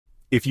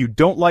If you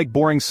don't like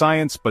boring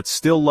science but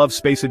still love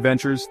space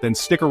adventures, then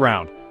stick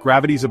around.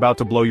 Gravity's about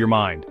to blow your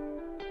mind.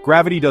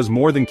 Gravity does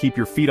more than keep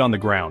your feet on the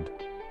ground.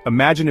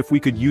 Imagine if we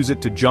could use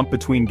it to jump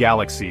between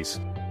galaxies.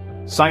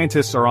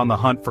 Scientists are on the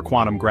hunt for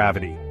quantum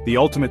gravity, the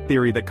ultimate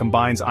theory that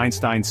combines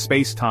Einstein's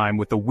space-time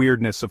with the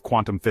weirdness of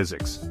quantum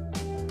physics.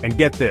 And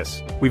get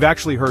this, we've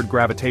actually heard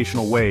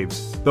gravitational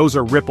waves. Those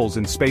are ripples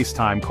in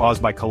space-time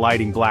caused by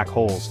colliding black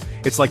holes.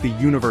 It's like the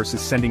universe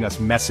is sending us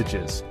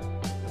messages.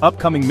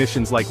 Upcoming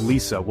missions like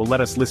LISA will let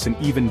us listen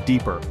even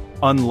deeper,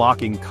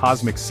 unlocking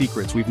cosmic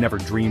secrets we've never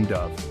dreamed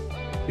of.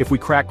 If we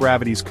crack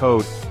gravity's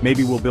code,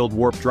 maybe we'll build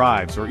warp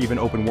drives or even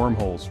open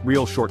wormholes,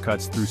 real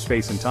shortcuts through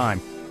space and time.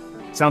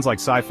 Sounds like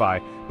sci-fi,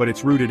 but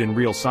it's rooted in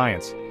real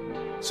science.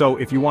 So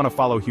if you want to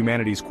follow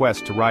humanity's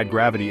quest to ride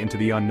gravity into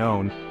the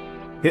unknown,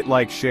 hit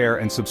like, share,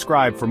 and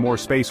subscribe for more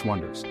space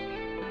wonders.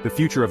 The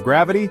future of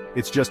gravity?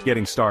 It's just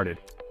getting started.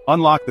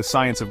 Unlock the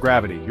science of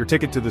gravity, your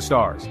ticket to the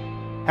stars.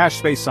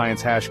 #space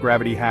science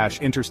 #gravity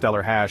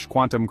 #interstellar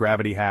 #quantum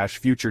gravity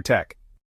 #future tech.